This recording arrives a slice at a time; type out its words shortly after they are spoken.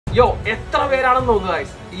യോ എത്ര പേരാണെന്ന് നോക്കുക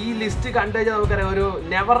ഗൈസ്. ഈ ലിസ്റ്റ് കണ്ടുകഴിഞ്ഞാൽ നമുക്കറിയാം ഒരു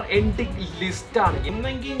നെവർ എൻഡിങ് ലിസ്റ്റ് ആണ്.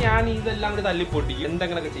 എന്നെങ്കിൽ ഞാൻ ഇതെല്ലാം കൂടി തല്ലി പൊട്ടിക്കും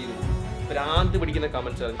എന്തെങ്കിലുമൊക്കെ ചെയ്തു. ഭ്രാന്ത് പിടിക്കുന്ന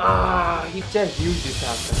കമന്റ്സ്.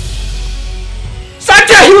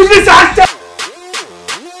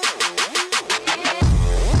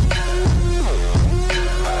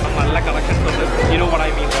 നല്ല കളക്ഷൻസ് ഉണ്ട്. You know what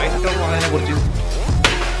I mean, right? അതിനെ കുറിച്ച്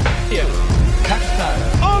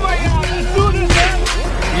oh my god, let's do this, man.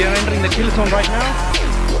 We are entering the kill zone right now.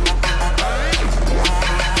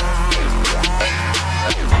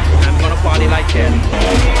 I'm gonna party like hell.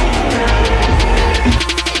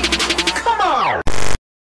 Come on.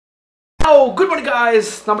 Oh, good morning guys.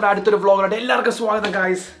 നമ്മുടെ അടുത്തൊരു വ്ലോഗിലോട്ട് എല്ലാവർക്കും സ്വാഗതം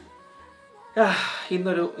guys.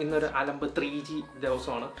 ഇന്നൊരു അലമ്പ് 3G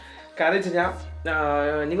ദിവസമാണ്. കാരണം വെച്ച് കഴിഞ്ഞാൽ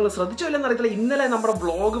നിങ്ങൾ ശ്രദ്ധിച്ചോ ഇല്ലെന്ന് അറിയത്തില്ല, ഇന്നലെ നമ്മുടെ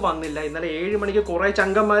വ്ളോഗ് വന്നില്ല. ഇന്നലെ 7 മണിക്ക് കുറേ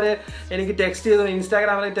ചങ്കന്മാർ എനിക്ക് ടെക്സ്റ്റ് ചെയ്തു,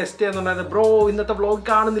 ഇൻസ്റ്റാഗ്രാമിൽ ടെക്സ്റ്റ് ചെയ്യുന്നുണ്ടായിരുന്നു, ബ്രോ ഇന്നത്തെ വ്ളോഗ്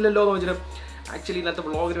കാണുന്നില്ലല്ലോ എന്ന് വെച്ചിട്ട്. ആക്ച്വലി ഇന്നത്തെ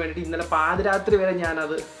വ്ളോഗിന് വേണ്ടിയിട്ട് ഇന്നലെ പാതിരാത്രി വരെ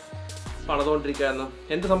ഞാനത് പണിതുകൊണ്ടിരിക്കുകയായിരുന്നു.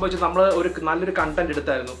 എന്ത് സംഭവിച്ചത്, നമ്മൾ നല്ലൊരു കണ്ടന്റ്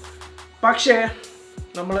എടുത്തായിരുന്നു. പക്ഷേ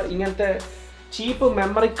നമ്മൾ ഇങ്ങനത്തെ ചീപ്പ്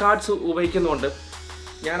മെമ്മറി കാർഡ്സ് ഉപയോഗിക്കുന്നുണ്ട്.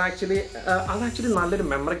 ഞാൻ ആക്ച്വലി നല്ലൊരു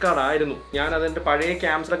മെമ്മറി കാർഡായിരുന്നു. ഞാൻ അതിൻ്റെ പഴയ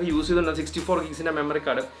ക്യാമറയൊക്കെ യൂസ് ചെയ്തിട്ടുണ്ട്, 64 GB മെമ്മറി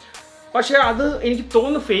കാർഡ്. പക്ഷേ അത് എനിക്ക്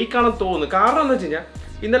തോന്നുന്നു ഫേക്കാണെന്ന് തോന്നുന്നു. കാരണം എന്ന് വെച്ച് കഴിഞ്ഞാൽ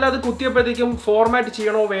ഇന്നലെ അത് കുത്തിയപ്പോഴത്തേക്കും ഫോർമാറ്റ്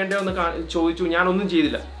ചെയ്യണോ വേണ്ടയോ എന്ന് ചോദിച്ചു. ഞാനൊന്നും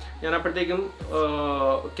ചെയ്തില്ല. ഞാൻ അപ്പോഴത്തേക്കും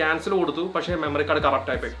ക്യാൻസൽ കൊടുത്തു. പക്ഷേ മെമ്മറി കാർഡ്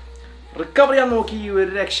കറക്റ്റായിപ്പോയി. റിക്കവർ ചെയ്യാൻ നോക്കി,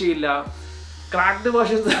 ഒരു രക്ഷയില്ല. ക്രാക്ഡ്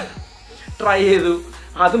വേർഷൻസ് ട്രൈ ചെയ്തു,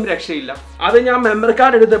 അതും രക്ഷയില്ല. അത് ഞാൻ memory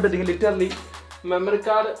card എടുത്തപ്പോഴത്തേക്കും literally memory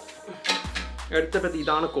card എടുത്തപ്പോഴത്തേക്ക്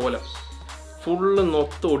ഇതാണ് കോലം. ഫുള്ള്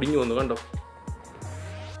നൊത്ത് ഒടിഞ്ഞു വന്നു. കണ്ടോ,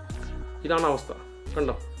 ഇതാണ് അവസ്ഥ.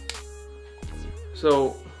 കണ്ടോ? സോ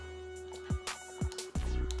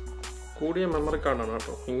കൂടിയ മെമ്മറി കാർഡാണ്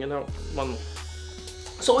കേട്ടോ, ഇങ്ങനെ വന്നു.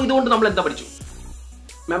 സോ ഇതുകൊണ്ട് നമ്മൾ എന്താ പഠിച്ചു?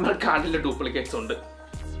 മെമ്മറി കാർഡിൽ ഡ്യൂപ്ലിക്കേറ്റ്സ് ഉണ്ട്.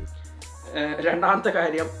 രണ്ടാമത്തെ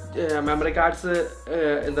കാര്യം, മെമ്മറി കാർഡ്സ്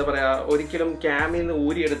എന്താ പറയുക, ഒരിക്കലും ക്യാമിൽ നിന്ന്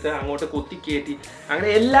ഊരിയെടുത്ത് അങ്ങോട്ട് കുത്തിക്കയറ്റി അങ്ങനെ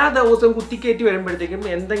എല്ലാ ദിവസവും കുത്തിക്കയറ്റി വരുമ്പോഴത്തേക്കും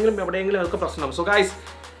എന്തെങ്കിലും എവിടെയെങ്കിലും ഒക്കെ പ്രശ്നം. സോ ഗൈസ്,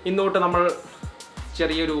 ഇന്നോട്ട് നമ്മൾ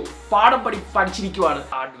ചെറിയൊരു പാഠം പഠിച്ചിരിക്കുവാണ്.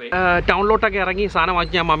 ഹാർഡ്വെയർ ടൗണിലോട്ടൊക്കെ ഇറങ്ങി സാധനം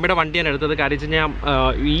വാങ്ങി ഞാൻ മമ്മിയുടെ വണ്ടിയാണ് എടുത്തത്. കാര്യം ഞാൻ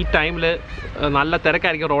ഈ ടൈമിൽ നല്ല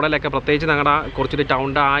തിരക്കായിരിക്കും റോഡിലൊക്കെ, പ്രത്യേകിച്ച് ഞങ്ങളുടെ കുറച്ചൊരു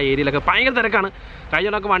ടൗണിൻ്റെ ആ ഏരിയയിലൊക്കെ ഭയങ്കര തിരക്കാണ്.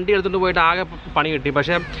 കഴിഞ്ഞൊക്കെ വണ്ടി എടുത്തുകൊണ്ട് പോയിട്ട് ആകെ പണി കിട്ടി.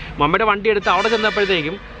 പക്ഷേ മമ്മിയുടെ വണ്ടി എടുത്ത് അവിടെ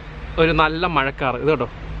ചെന്നപ്പോഴത്തേക്കും ഒരു നല്ല മഴക്കാറ്. ഇത് കേട്ടോ,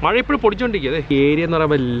 മഴ ഇപ്പോഴും പൊടിച്ചുകൊണ്ടിരിക്കുക. ഏരിയ എന്ന്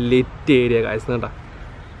പറയുമ്പോൾ ലിറ്റ് ഏരിയ കാഴ്ച കേട്ടോ,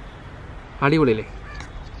 അടിപൊളിയല്ലേ.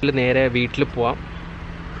 നേരെ വീട്ടിൽ പോവാം.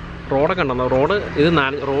 റോഡൊക്കെ ഉണ്ടോ?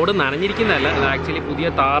 റോഡ് നനഞ്ഞിരിക്കുന്നതല്ല, ഇത് ആക്ച്വലി പുതിയ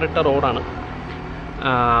താറിട്ട റോഡാണ്.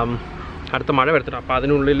 അടുത്ത മഴ വരുത്തണം. അപ്പോൾ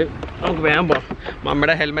അതിനുള്ളിൽ നമുക്ക് വേഗം പോകാം.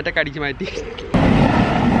 മമ്മയുടെ ഹെൽമെറ്റൊക്കെ അടിച്ച് മാറ്റി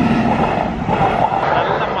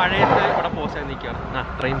നല്ല മഴയത്ത് ഇവിടെ പോസ്റ്റ് നിൽക്കുകയാണ്.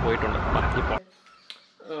 ട്രെയിൻ പോയിട്ടുണ്ട്. ഇപ്പോൾ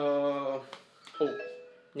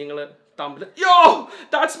നിങ്ങൾ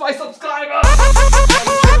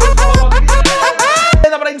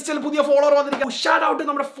നമ്മുടെ ഇൻസ്റ്റയിൽ പുതിയ ഫോളോവർ വന്നിരിക്കും. ഷൗട്ട് ഔട്ട്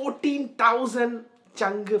നമ്മുടെ 14,000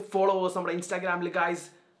 ചങ്ക് ഫോളോവേഴ്സ് നമ്മുടെ ഇൻസ്റ്റാഗ്രാമിൽ. ഗൈസ്,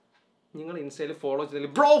 നിങ്ങൾ ഇൻസ്റ്റയിൽ ഫോളോ ചെയ്തില്ല,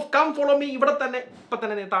 ബ്രോ കം ഫോളോ മീ. ഇവിടെ തന്നെ ഇപ്പം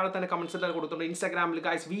തന്നെ താഴെ തന്നെ കമന്റ്സ് എല്ലാം കൊടുത്തിട്ടുണ്ട് ഇൻസ്റ്റാഗ്രാമിൽ.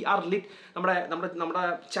 Guys, V R Litt. നമ്മുടെ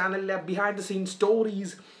ചാനലിലെ behind the scene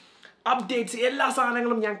stories, updates, എല്ലാ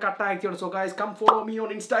സാധനങ്ങളും ഞാൻ കട്ടാക്കിയാണ്. So guys, come follow me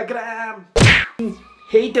on Instagram.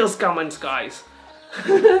 Haters comments guys,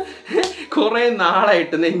 കുറേ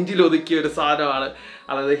നാളായിട്ട് നെഞ്ചിലൊതുക്കിയ ഒരു സാധനമാണ്.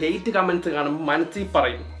 അതായത് ഹെയ്റ്റ് കമന്റ്സ് കാണുമ്പോൾ മനസ്സിൽ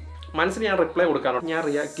പറയും, മനസ്സിന് ഞാൻ റിപ്ലൈ കൊടുക്കാറുണ്ട്, ഞാൻ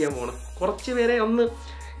റിയാക്ട് ചെയ്യാൻ പോകണം. കുറച്ച് പേരെ ഒന്ന്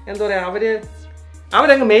എന്താ പറയുക,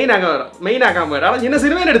 അവരങ്ങ് മെയിൻ ആക്കാൻ പോയത്. അവിടെ ഇന്ന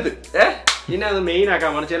സിനിമയിലെടുത്ത് ഇന്നെ അത് മെയിൻ ആക്കാൻ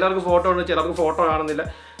പോകണം. ചിലർക്ക് ഫോട്ടോ ഉണ്ട്, ചിലർക്ക് ഫോട്ടോ കാണുന്നില്ല.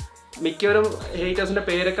 മിക്കവരും ഹേറ്റേഴ്സിൻ്റെ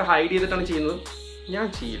പേരൊക്കെ ഹൈഡ് ചെയ്തിട്ടാണ് ചെയ്യുന്നത്. ഞാൻ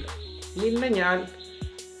ചെയ്യില്ല. പിന്നെ ഞാൻ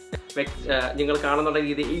നിങ്ങൾ കാണുന്ന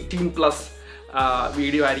രീതി 18+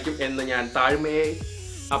 വീഡിയോ ആയിരിക്കും എന്ന് ഞാൻ താഴ്മയെ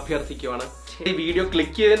അഭ്യർത്ഥിക്കുവാണ്. ഈ വീഡിയോ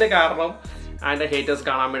ക്ലിക്ക് ചെയ്തതിൻ്റെ കാരണം അതിൻ്റെ ഹേറ്റേഴ്സ്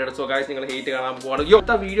കാണാൻ വേണ്ടിയിട്ട്. സോ ഗൈസ്, നിങ്ങൾ ഹേറ്റ് കാണാൻ പോവാണ്. ഈ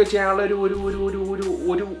വീഡിയോ ചെയ്യാനുള്ള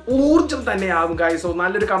ഒരു ഊർജ്ജം തന്നെയാകും ഗൈസ്. സോ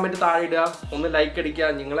നല്ലൊരു കമൻറ്റ് താഴെ ഇടുക, ഒന്ന് ലൈക്ക് അടിക്കുക.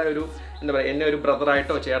 നിങ്ങളെ എന്താ പറയുക, എന്നെ ഒരു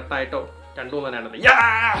ബ്രദറായിട്ടോ ചേട്ടനായിട്ടോ രണ്ടും തന്നെയാണ്.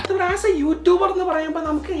 ആസ് എ യൂട്യൂബർ എന്ന് പറയുമ്പോൾ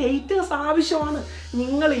നമുക്ക് ഹേറ്റേഴ്സ് ആവശ്യമാണ്.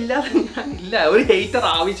 നിങ്ങളില്ലാതെ ഞാനില്ല. ഒരു ഹേറ്റർ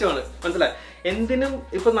ആവശ്യമാണ്, മനസ്സിലായി? എന്തിനും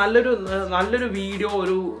ഇപ്പം നല്ലൊരു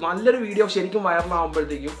വീഡിയോ ശരിക്കും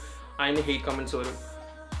വൈറലാകുമ്പോഴത്തേക്കും അതിന് ഹേറ്റ് കമൻറ്റ്സ് വരും.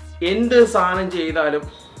 എന്ത് സാധനം ചെയ്താലും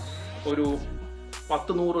ഒരു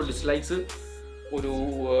 10-100 ഡിസ്ലൈക്സ്, ഒരു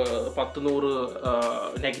 10-100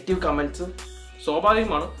 നെഗറ്റീവ് കമൻറ്റ്സ്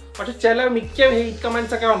സ്വാഭാവികമാണ്. പക്ഷെ മിക്ക ഹെയ്റ്റ്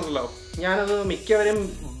കമൻറ്റ്സ് ഒക്കെ ഉണ്ടല്ലോ, ഞാനത് മിക്കവരെയും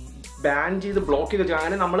ബാൻ ചെയ്ത് ബ്ലോക്ക് ചെയ്ത് വെച്ചു.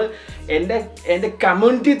 അങ്ങനെ എൻ്റെ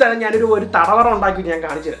കമ്മ്യൂണിറ്റി തന്നെ ഞാനൊരു തടവറ ഉണ്ടാക്കി ഞാൻ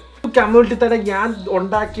കാണിച്ചു തരാം. കമ്മ്യൂണിറ്റി തന്നെ ഞാൻ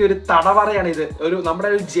ഉണ്ടാക്കിയ ഒരു തടവറയാണ് ഇത്. നമ്മുടെ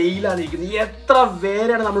ഒരു ജയിലാണ് ഇരിക്കുന്നത്. എത്ര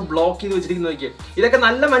പേരാണ് നമ്മൾ ബ്ലോക്ക് ചെയ്ത് വെച്ചിരിക്കുന്നത് നോക്കിയത്. ഇതൊക്കെ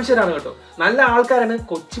നല്ല മനുഷ്യരാണ് കേട്ടോ, നല്ല ആൾക്കാരാണ്.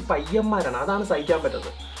 കൊച്ചു പയ്യന്മാരാണ്, അതാണ് സഹിക്കാൻ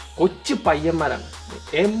പറ്റുന്നത്. കൊച്ചു പയ്യന്മാരാണ്,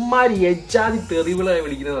 എമ്മാരി എജാതി തെറിവിളായി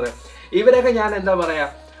വിളിക്കുന്നത്. ഇവരൊക്കെ ഞാൻ എന്താ പറയാ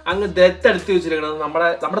അങ്ങ് ദത്തെടുത്ത് വെച്ചിരിക്കുന്നത്.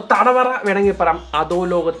 നമ്മുടെ തടവറ വേണമെങ്കിൽ പറയാം,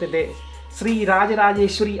 അധോലോകത്തിന്റെ ശ്രീ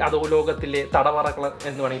രാജരാജേശ്വരി അധോലോകത്തിലെ തടവറകൾ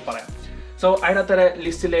എന്ന് വേണമെങ്കിൽ പറയാം. സോ അതിനകത്തെ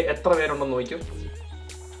ലിസ്റ്റിൽ എത്ര പേരുണ്ടെന്ന് നോക്കും.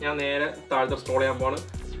 ഞാൻ നേരെ താഴത്തെ സ്ക്രോൾ ചെയ്യാൻ പോവാണ്.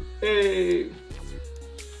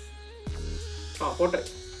 പോട്ടെ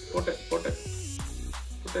പോട്ടെ പോട്ടെ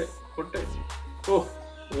പോട്ടെ പോട്ടെ. ഓ,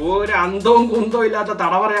 ഒരു അന്തവും കുന്തവും ഇല്ലാത്ത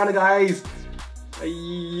തടവറയാണ് ഗായ്സ്.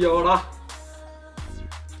 അയ്യോടാ,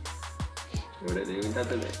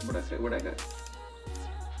 ഇവിടെയൊക്കെ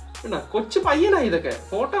കൊച്ചു പയ്യനാ. ഇതൊക്കെ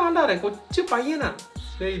ഫോട്ടോ കണ്ടാറേ കൊച്ചു പയ്യനാ.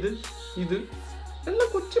 ഇത് എല്ലാം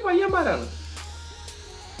കൊച്ചു പയ്യന്മാരാണ്.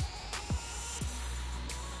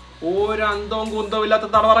 ഒരു അന്തവും കുന്തവും ഇല്ലാത്ത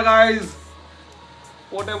തടവറ ഗായ്സ്.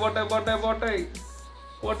 പോട്ടെ പോട്ടെ പോട്ടെ പോട്ടെ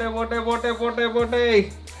പോട്ടെ പോട്ടെ പോട്ടെ പോട്ടെ പോട്ടെ.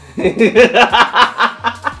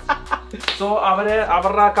 സോ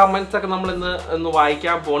അവരുടെ കമന്റ്സ് ഒക്കെ നമ്മൾ ഇന്ന്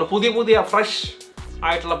വായിക്കാൻ പോകണം. പുതിയ ഫ്രഷ്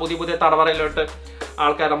ആയിട്ടുള്ള പുതിയ തടവറയിലോട്ട്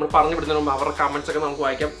ആൾക്കാർ നമ്മൾ പറഞ്ഞു വിടുന്നതിന് മുമ്പ് അവരുടെ കമന്റ്സ് ഒക്കെ നമുക്ക്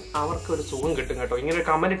വായിക്കാം. അവർക്കൊരു സുഖം കിട്ടും കേട്ടോ. ഇങ്ങനെ ഒരു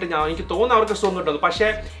കമന്റ് ഇട്ട് എനിക്ക് തോന്നുന്നു അവർക്ക് സുഖം കിട്ടുന്നു. പക്ഷേ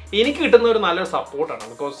എനിക്ക് കിട്ടുന്ന ഒരു നല്ലൊരു സപ്പോർട്ടാണ്.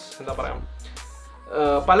 ബിക്കോസ് എന്താ പറയാ,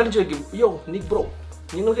 പലരും ചോദിക്കും, യോ നിക് ബ്രോ,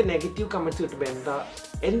 നിങ്ങൾക്ക് നെഗറ്റീവ് കമന്റ്സ് കിട്ടുമ്പോൾ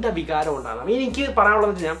എന്താ വികാരം ഉണ്ടാകും. എനിക്ക്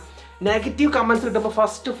പറയാനുള്ളത് വെച്ചാൽ, നെഗറ്റീവ് കമന്റ്സ് കിട്ടുമ്പോൾ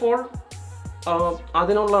ഫസ്റ്റ് ഓഫ് ഓൾ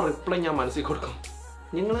അതിനുള്ള റിപ്ലൈ ഞാൻ മനസ്സിൽ കൊടുക്കും.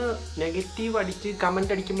 നിങ്ങൾ നെഗറ്റീവ്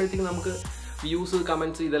കമന്റ് അടിക്കുമ്പോഴത്തേക്കും നമുക്ക് വ്യൂസ്,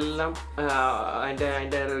 കമന്റ്സ് ഇതെല്ലാം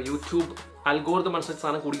അതിൻ്റെ യൂട്യൂബ് അൽഗോരിതം അനുസരിച്ച്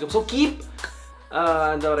സാധനം കുടിക്കും. സോ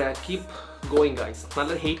എന്താ പറയുക, കീപ് ഗോയിങ് ഗൈസ്.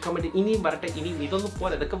 നല്ലൊരു ഹെയ്റ്റ് കമന്റ് ഇനിയും വരട്ടെ. ഇനിയും ഇതൊന്നും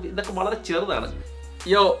പോലെ, ഇതൊക്കെ വളരെ ചെറുതാണ്.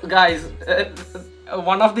 യോ guys,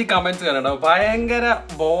 one of the comments കണ്ടോ, ഭയങ്കര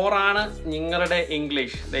ബോറാണ് നിങ്ങളുടെ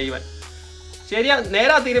ഇംഗ്ലീഷ്. ദൈവൻ ശരിയാ,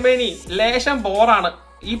 നേരാ തിരുമേനി, ലേശം ബോറാണ്.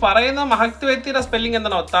 ഈ പറയുന്ന മഹത്വ വ്യക്തിയുടെ സ്പെല്ലിംഗ്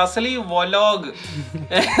എന്താണോ, തസ്ലി വൊലോഗ്.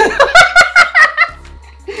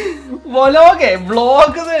 വ്ലോഗ്.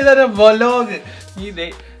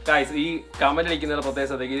 ഗൈസ്, ഈ കമന്റ് അടിക്കുന്ന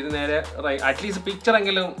പ്രത്യേകത ഇത് നേരെ അറ്റ്ലീസ്റ്റ് പിക്ചർ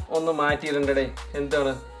എങ്കിലും ഒന്ന് മാറ്റിയിട്ടുണ്ടേ.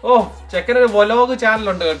 എന്താണ്, ഓ ചെക്കനൊരു വ്ലോഗ്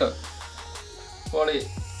ചാനലുണ്ട് കേട്ടോ. പോളി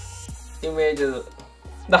ഇമേജസ്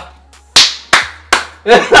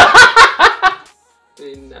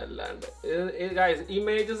പിന്നെ അല്ലാണ്ട് ഗൈസ്,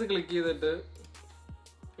 ഇമേജസ് ക്ലിക്ക് ചെയ്തിട്ട്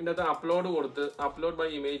ഇതിൻ്റെ അകത്ത് അപ്ലോഡ് കൊടുത്ത്, upload by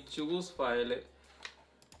image, choose file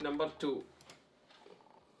number 2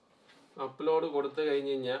 upload കൊടുത്തു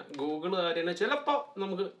കഴിഞ്ഞ് കഴിഞ്ഞാൽ ഗൂഗിൾ കാര്യമാണ് ചിലപ്പോൾ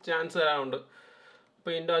നമുക്ക് ചാൻസ് തരാനുണ്ട്.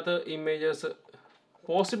 അപ്പോൾ ഇതിൻ്റെ അകത്ത് images,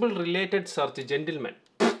 possible related search, gentleman,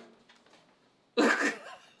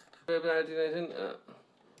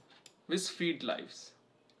 വിസ് ഫീഡ് ലൈഫ്സ്.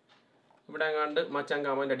 ഇവിടെ അങ്ങാണ്ട് മച്ചാൻ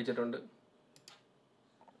കമന്റ് അടിച്ചിട്ടുണ്ട്.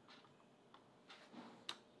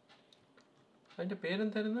 അതിന്റെ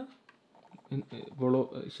പേരെന്തായിരുന്നു?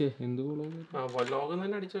 വ്ലോഗ്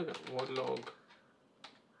തന്നെ അടിച്ചു വെക്കാം. വ്ലോഗ്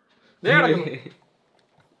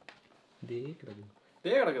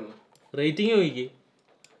കിടക്കുന്നു. റേറ്റിംഗ് നോക്കി.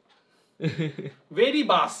 Very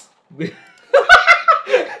bass.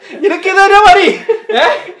 നിനക്കിതന്നെ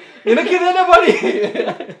പണി.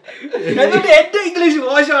 എന്നിട്ട് എന്റെ ഇംഗ്ലീഷ്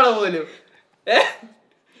മോശമാണ് പോലും.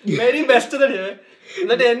 വെരി ബെസ്റ്റ് തന്നെ.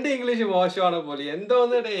 എന്നിട്ട് എന്റെ ഇംഗ്ലീഷ് മോശമാണ് പോലും.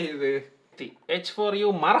 എന്തോന്നടേ ഇത്. എച്ച് ഫോർ യു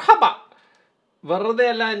മർഹബ. വെറുതെ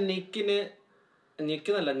അല്ല,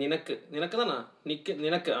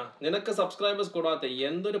 നിനക്ക് സബ്സ്ക്രൈബേഴ്സ് കൂടാത്ത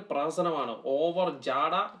എന്തൊരു പ്രഹസനമാണ്. ഓവർ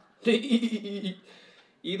ജാട.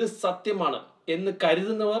 ഇത് സത്യമാണ് എന്ന്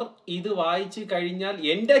കരുതുന്നവർ ഇത് വായിച്ചു കഴിഞ്ഞാൽ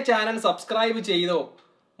എന്റെ ചാനൽ സബ്സ്ക്രൈബ് ചെയ്തോ.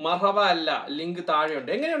 മർഹബ അല്ല, ലിങ്ക് താഴെയുണ്ട്.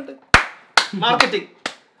 എങ്ങനെയുണ്ട്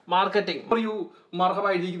മാർക്കറ്റിംഗ് യു മർഹബ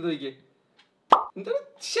എഴുതിയിരിക്കുന്നത്?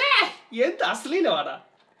 എന്ത് അശ്ലീലമാടാ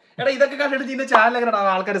എടാ. ഇതൊക്കെ കണ്ടിട്ട് നിന്റെ ചാനൽ എങ്ങനെ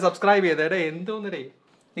ആൾക്കാർ സബ്സ്ക്രൈബ് ചെയ്തേ? എടാ എന്തോന്നടേ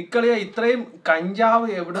നിക്കളിയാ, ഇത്രയും കഞ്ചാവ്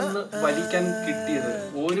എവിടെ നിന്ന് വലിക്കാൻ കിട്ടിയത്?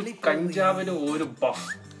 ഒരു കഞ്ചാവിന് ഒരു ബഫ്.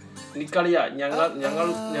 നിക്കളിയാ,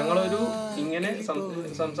 ഞങ്ങളൊരു ഇങ്ങനെ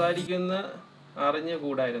സംസാരിക്കുന്ന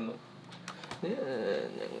അറിഞ്ഞുകൂടായിരുന്നു.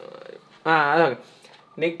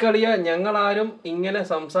 നിക്കളിയ, ഞങ്ങളാരും ഇങ്ങനെ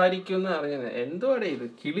സംസാരിക്കുന്ന അറിഞ്ഞത്. എന്തുവാടേ ഇത്?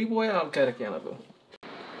 കിളി പോയ ആൾക്കാരൊക്കെയാണ്. അപ്പൊ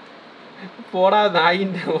പോടാ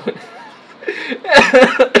നായിന്റെ മോൻ.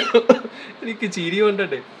 എനിക്ക് ചിരി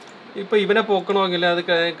കൊണ്ടേ. ഇപ്പൊ ഇവനെ പോക്കണമെങ്കിൽ അത്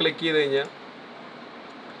ക്ലിക്ക് ചെയ്ത് കഴിഞ്ഞാൽ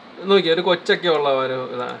നോക്കിയാ ഒരു കൊച്ചൊക്കെ ഉള്ള ഒരു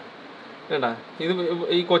ഇതാ വേണ്ട. ഇത്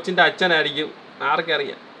ഈ കൊച്ചിന്റെ അച്ഛനായിരിക്കും,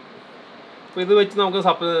 ആർക്കറിയാം. അപ്പൊ ഇത് വെച്ച് നമുക്ക്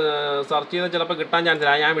സെർച്ച് ചെയ്താൽ ചിലപ്പോൾ കിട്ടാൻ ചാൻസ്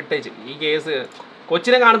ഇല്ല. ഞാൻ വിട്ടേച്ച് ഈ കേസ്.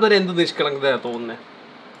 കൊച്ചിനെ കാണുന്നവരെ എന്ത് നിഷ്കളങ്കത തോന്നുന്നത്.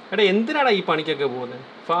 എടാ എന്തിനാടാ ഈ പണിക്കൊക്കെ പോകുന്നത്?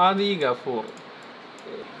 ഫാദി ഗഫൂർ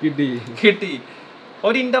കിട്ടി.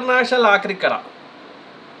 ഒരു ഇൻ്റർനാഷണൽ ആക്രിക്കട.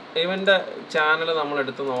 ഇവൻ്റെ ചാനൽ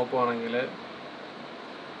നമ്മളെടുത്ത് നോക്കുവാണെങ്കിൽ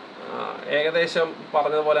ഏകദേശം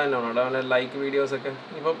പറഞ്ഞതുപോലെ തന്നെയാണ് അവൻ്റെ ലൈക്ക് വീഡിയോസൊക്കെ.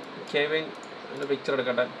 ഇപ്പം കെവിൻ പിക്ചർ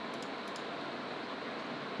എടുക്കട്ടെ.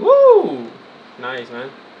 നൈസ് മാൻ.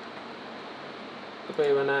 ഇപ്പോൾ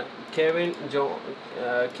ഇവനെ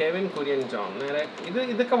കെവിൻ കുര്യൻ ജോൺ നേരെ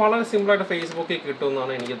ഇതൊക്കെ വളരെ സിമ്പിളായിട്ട് ഫേസ്ബുക്കിൽ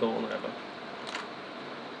കിട്ടുമെന്നാണ് എനിക്ക് തോന്നുന്നത് കേട്ടോ.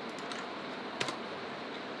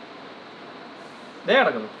 ദേ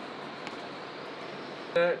കിടക്കുന്നു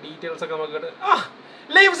ഡീറ്റെയിൽസ് ഒക്കെ നമുക്ക്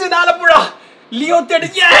lives in ആലപ്പുഴ ലിയോ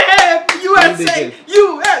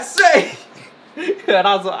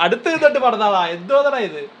അടുത്ത് നിന്നിട്ട് പറഞ്ഞതാ. എന്തോന്നാ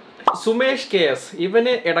ഇത്? സുമേഷ് KS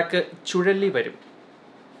ഇവന് ഇടക്ക് ചുഴലി വരും.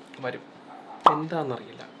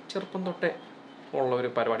 എന്താണെന്നറിയില്ല, ചെറുപ്പം തൊട്ടേ ഉള്ള ഒരു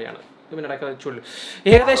പരിപാടിയാണ്. ഇവനിടക്ക് ചുഴലി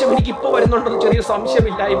ഏകദേശം എനിക്ക് ഇപ്പോൾ വരുന്നുണ്ടെന്ന് ചെറിയ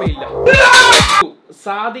സംശയമില്ലായ്മയില്ല.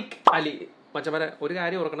 സാദിഖ് അലി മച്ചമരെ ഒരു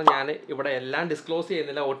കാര്യം ഓർക്കണം, ഞാൻ ഇവിടെ എല്ലാം ഡിസ്ക്ലോസ്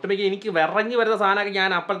ചെയ്യുന്നില്ല. ഒട്ടുമിക്ക എനിക്ക് വിറങ്ങി വരുന്ന സാധനമൊക്കെ ഞാൻ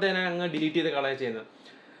അപ്പോഴത്തേനെ അങ്ങ് ഡിലീറ്റ് ചെയ്ത് കളയുക ചെയ്യുന്നത്.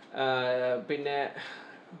 പിന്നെ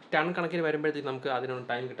ടൺ കണക്കിന് വരുമ്പോഴത്തേക്ക് നമുക്ക് അതിനൊന്നും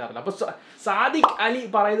ടൈം കിട്ടാറില്ല. അപ്പോൾ സാദിഖ് അലി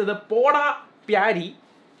പറയുന്നത് പോടാ പ്യാരി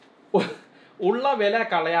ഉള്ള വില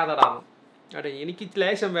കളയാതെടാണ്. അതെ, എനിക്ക്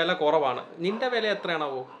ലേശം വില കുറവാണ്. നിന്റെ വില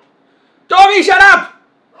എത്രയാണാവോ? Toby shut up.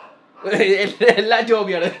 എല്ലാം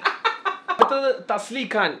ടോബിയാണ്. അടുത്തത് തസ്ലി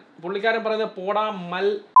ഖാൻ. പുള്ളിക്കാരൻ പറയുന്നത് പോടാ മൽ.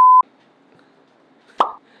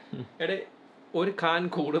 എടെ ഒരു ഖാൻ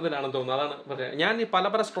കൂടുതലാണെന്ന് തോന്നുന്നു, അതാണ് പറയുക. ഞാൻ ഈ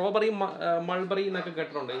പല സ്ട്രോബെറി മൾബറി എന്നൊക്കെ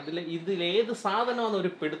കേട്ടിട്ടുണ്ട്. ഇതിലേത് സാധനമാണെന്ന് ഒരു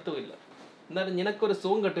പിടുത്തമില്ല. എന്നാലും നിനക്കൊരു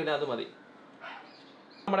സുഖം കിട്ടില്ല, അത് മതി.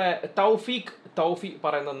 നമ്മുടെ തൗഫീഖ്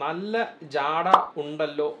പറയുന്നത് നല്ല ജാട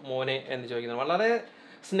ഉണ്ടല്ലോ മോനെ എന്ന് ചോദിക്കുന്നത് വളരെ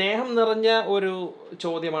സ്നേഹം നിറഞ്ഞ ഒരു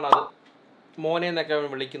ചോദ്യമാണ് അത്. മോനെ എന്നൊക്കെ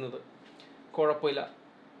വിളിക്കുന്നത് കുഴപ്പമില്ല.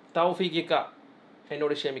 തൗഫീഖിക്ക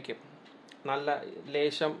എന്നോട് ക്ഷമിക്കും. നല്ല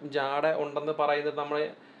ലേശം ജാട ഉണ്ടെന്ന് പറയുന്നത്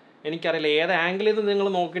എനിക്കറിയില്ല ഏത് ആംഗിളിൽ നിന്ന് നിങ്ങൾ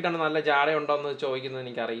നോക്കിയിട്ടാണ് നല്ല ജാട ഉണ്ടോ എന്ന് ചോദിക്കുന്നത്,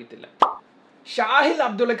 എനിക്കറിയത്തില്ല. ഷാഹിൽ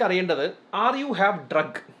അബ്ദുള്ളക്ക് അറിയേണ്ടത് ആർ യു ഹാവ്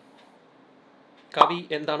ഡ്രഗ്? കവി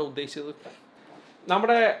എന്താണ് ഉദ്ദേശിച്ചത്?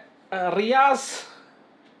 നമ്മുടെ റിയാസ്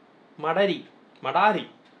മടാരി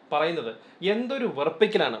പറയുന്നത് എന്തൊരു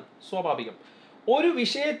വെറുപ്പിക്കലാണ്. സ്വാഭാവികം. ഒരു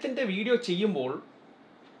വിഷയത്തിൻ്റെ വീഡിയോ ചെയ്യുമ്പോൾ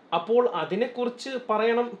അപ്പോൾ അതിനെക്കുറിച്ച്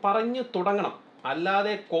പറഞ്ഞു തുടങ്ങണം,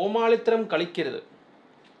 അല്ലാതെ കോമാളിത്തരം കളിക്കരുത്.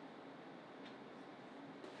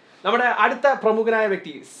 നമ്മുടെ അടുത്ത പ്രമുഖനായ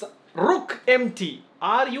വ്യക്തി റുക്ക് MT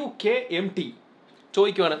RUKMT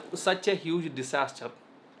ചോദിക്കുവാണ് such A huge disaster.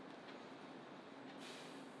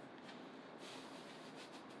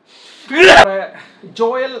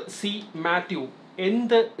 Joel C Mathew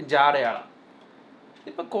എന്ത് ജാടയാണ്?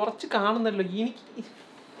 ഇപ്പൊ കുറച്ച് കാണുന്നല്ലോ,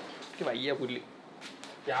 എനിക്ക് വയ്യ പുല്ല്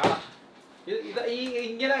ജാട.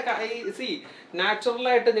 ഇങ്ങനെ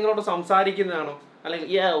നാച്ചുറലായിട്ട് നിങ്ങളോട് സംസാരിക്കുന്നതാണോ അല്ലെങ്കിൽ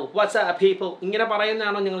ഇങ്ങനെ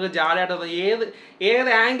പറയുന്നതാണോ നിങ്ങൾക്ക് ജാടയായിട്ട്? ഏത്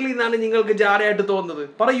ആംഗിളിൽ നിന്നാണ് നിങ്ങൾക്ക് ജാടയായിട്ട് തോന്നുന്നത്?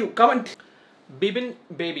 പറയൂ, comment. Bibin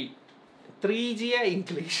baby 3G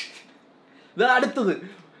English. ഇത് അടുത്തത്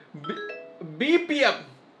BPM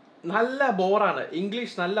നല്ല ബോറാണ്,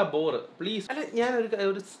 ഇംഗ്ലീഷ് നല്ല ബോറ്, പ്ലീസ്. അല്ല, ഞാൻ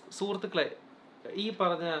ഒരു സുഹൃത്തുക്കളെ ഈ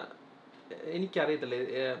പറഞ്ഞ എനിക്കറിയത്തില്ല,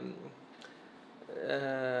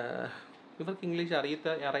 ഇവർക്ക് ഇംഗ്ലീഷ്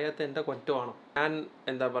അറിയാത്ത എൻ്റെ കുറ്റമാണോ? ഞാൻ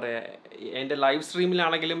എന്താ പറയുക, എൻ്റെ ലൈവ്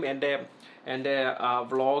സ്ട്രീമിലാണെങ്കിലും എൻ്റെ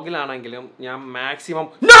വ്ളോഗിലാണെങ്കിലും ഞാൻ മാക്സിമം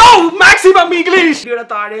ഇംഗ്ലീഷ് ഇവിടെ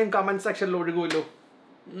താഴെയും കമന്റ് സെക്ഷനിൽ ഒഴുകുമല്ലോ.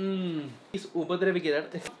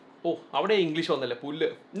 ഉപദ്രവിക്കരുത്. അവിടെ ഇംഗ്ലീഷ് വന്നല്ലേ പുല്ല്.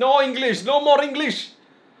 No English, no more English.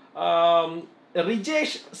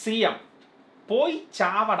 Rijesh CM പോയി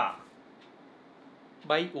ചാവട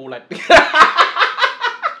ബൈ ഊളൻ.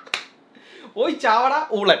 പോയി ചാവട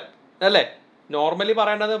ഊളൻ അല്ലേ നോർമലി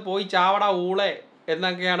പറയേണ്ടത്? പോയി ചാവട ഊളെ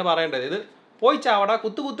എന്നൊക്കെയാണ് പറയേണ്ടത്. ഇത് പോയി ചാവട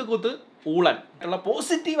കുത്ത് ഊളൻ ഉള്ള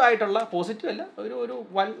പോസിറ്റീവായിട്ടുള്ള, പോസിറ്റീവ് അല്ല, ഒരു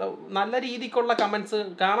നല്ല രീതിക്കുള്ള കമൻസ്,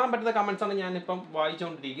 കാണാൻ പറ്റുന്ന കമൻസാണ് ഞാനിപ്പം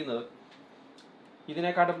വായിച്ചുകൊണ്ടിരിക്കുന്നത്.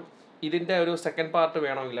 ഇതിനെക്കാട്ടും ഇതിൻ്റെ ഒരു സെക്കൻഡ് പാർട്ട്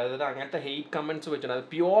വേണമെങ്കിൽ, അതായത് അങ്ങനത്തെ ഹെയ്റ്റ് കമൻറ്റ്സ് വെച്ചിട്ട്, അത്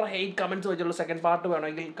പ്യുവർ ഹെയ്റ്റ് കമൻറ്റ്സ് വെച്ചുള്ള സെക്കൻഡ് പാർട്ട്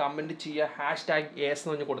വേണമെങ്കിൽ കമൻറ്റ് ചെയ്യുക, #AS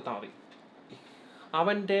എന്ന് പറഞ്ഞ് കൊടുത്താൽ മതി.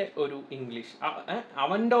 അവൻ്റെ ഒരു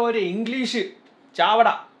ഇംഗ്ലീഷ് ചാവട.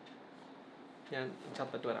 ഞാൻ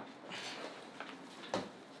ചത്തിട്ട് വരാം.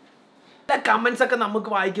 കമൻസ് ഒക്കെ നമുക്ക്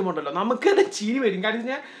വായിക്കുമ്പോണ്ടല്ലോ നമുക്ക് തന്നെ ചിരി വരും. കാരണം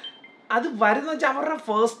വെച്ചാൽ അത് വരുന്ന വെച്ചാൽ അവരുടെ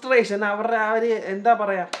ഫ്രസ്ട്രേഷൻ, അവരുടെ എന്താ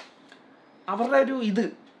പറയുക, അവരുടെ ഒരു ഇത്.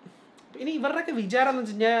 ഇനി ഇവരുടെയൊക്കെ വിചാരം എന്ന്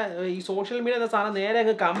വെച്ച് കഴിഞ്ഞാൽ ഈ സോഷ്യൽ മീഡിയ എന്ന സാധനം നേരെ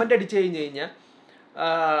അങ്ങ് കമൻ്റ് അടിച്ചു കഴിഞ്ഞാൽ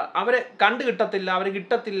അവരെ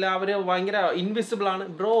കിട്ടത്തില്ല, അവർ ഭയങ്കര ഇൻവിസിബിളാണ്.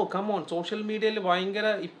 ബ്രോ കമോൺ, സോഷ്യൽ മീഡിയയിൽ ഭയങ്കര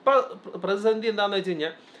ഇപ്പം പ്രതിസന്ധി എന്താണെന്ന് വെച്ച്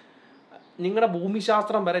കഴിഞ്ഞാൽ നിങ്ങളുടെ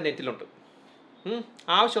ഭൂമിശാസ്ത്രം വരെ നെറ്റിലുണ്ട്.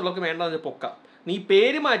 ആവശ്യമുള്ളവർക്ക് വേണ്ടതെന്ന് പൊക്കാം. നീ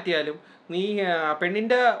പേര് മാറ്റിയാലും നീ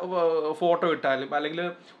പെണ്ണിൻ്റെ ഫോട്ടോ ഇട്ടാലും അല്ലെങ്കിൽ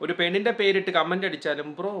ഒരു പെണ്ണിൻ്റെ പേരിട്ട് കമൻ്റ് അടിച്ചാലും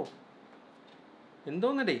ബ്രോ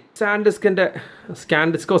എന്തോന്നടേ സ്കാൻ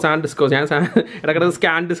ഡിസ്കോ ഞാൻ ഇടയ്ക്കിടക്ക്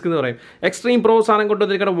സ്കാൻ ഡിസ്ക് എന്ന് പറയും. എക്സ്ട്രീം പ്രോ സാധനം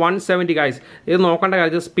കൊണ്ടുവന്നിരിക്കുന്നത് 170 ഗൈസ്. ഇത് നോക്കേണ്ട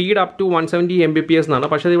കാര്യം സ്പീഡ് അപ് ടു 170 Mbps എന്നാണ്.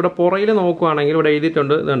 പക്ഷേ ഇവിടെ പുറയിൽ നോക്കുകയാണെങ്കിൽ ഇവിടെ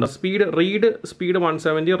എഴുതിയിട്ടുണ്ട് ഇതുണ്ട് speed read speed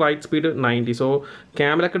 170 right speed 90. So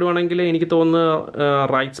ക്യാമറയ്ക്ക് ഇടുവാണെങ്കിൽ എനിക്ക് തോന്നുന്നു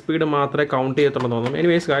റൈറ്റ് സ്പീഡ് മാത്രമേ കൗണ്ട് ചെയ്യത്തുള്ളൂ തോന്നും.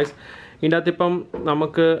 എനിവേസ് ഗൈസ് ഇതിൻ്റെ അകത്ത് ഇപ്പം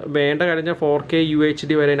നമുക്ക് വേണ്ട കഴിഞ്ഞാൽ 4K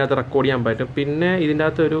UHD വരെ ഇതിനകത്ത് റെക്കോർഡ് ചെയ്യാൻ പറ്റും. പിന്നെ ഇതിൻ്റെ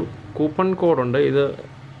അകത്ത് ഒരു കൂപ്പൺ കോഡുണ്ട്. ഇത്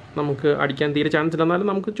നമുക്ക് അടിക്കാൻ തീരെ ചാൻസ് ഇല്ല, എന്നാലും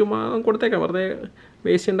നമുക്ക് ചുമ്മാ കൊടുത്തേക്കാം, വെറുതെ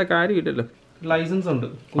വേസ്റ്റ് ചെയ്യേണ്ട കാര്യമില്ലല്ലോ. ലൈസൻസ് ഉണ്ട്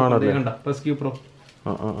പ്രോ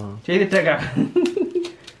ചെയ്തിട്ടേക്കാം.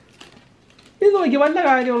 ഇത് നോക്കി വല്ല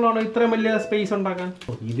കാര്യമുള്ളതാണോ ഇത്രയും വലിയ സ്പേസ് ഉണ്ടാക്കാൻ?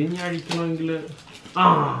 ഇത് ഞാൻ അഴിക്കണമെങ്കിൽ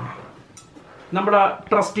നമ്മുടെ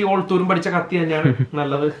ട്രസ്റ്റി ഓൾ തുരുമ്പടിച്ച കത്തി തന്നെയാണ്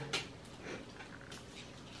നല്ലത്.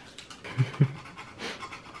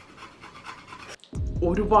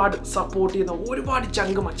 ഒരുപാട് സപ്പോർട്ട് ചെയ്യുന്ന ഒരുപാട്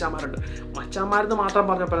ചങ്ക് മച്ചാന്മാരെന്ന് മാത്രം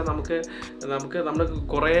പറഞ്ഞപ്പോൾ നമ്മൾ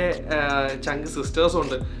കുറേ ചങ്ക് സിസ്റ്റേഴ്സും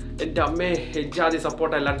ഉണ്ട്. എൻ്റെ അമ്മേ ഹെജ്ജാതി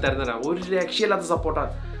സപ്പോർട്ട് എല്ലാവരും തരുന്നതാണ്, ഒരു രക്ഷയില്ലാത്ത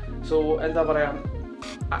സപ്പോർട്ടാണ്. സോ എന്താ പറയുക,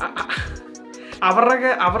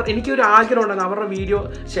 എനിക്കൊരു ആഗ്രഹം ഉണ്ടായിരുന്നു അവരുടെ വീഡിയോ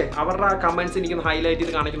അവരുടെ കമൻറ്റ്സ് എനിക്കൊന്ന് ഹൈലൈറ്റ്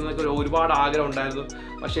ചെയ്ത് കാണിക്കുന്നതൊക്കെ ഒരുപാട് ആഗ്രഹം ഉണ്ടായിരുന്നു.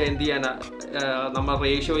 പക്ഷേ എന്ത് ചെയ്യാനാ, നമ്മൾ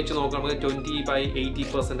റേഷ്യോ വെച്ച് നോക്കുകയാണെങ്കിൽ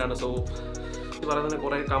 20/80% ആണ്. സോ ഇത് പറയുന്നത്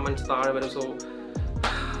കുറേ കമൻറ്റ്സ് താഴെ വരും. So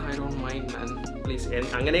I don't mind man, please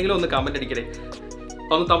അങ്ങനെയെങ്കിലും ഒന്ന് കമന്റ് അടിക്കണേ,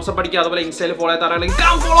 ഒന്ന് തംസ് അപ്പ് അടിക്കുക. അതുപോലെ ഇൻസ്റ്റയിൽ ഫോളോ ചെയ്താണെങ്കിൽ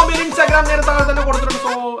ഫോളോ മീ ഇൻസ്റ്റാഗ്രാം നേരെ താഴെ തന്നെ കൊടുത്തിട്ടുണ്ട്.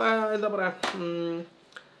 സോ എന്താ പറയാ,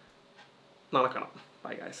 നടക്കണം.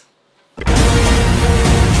 Bye guys.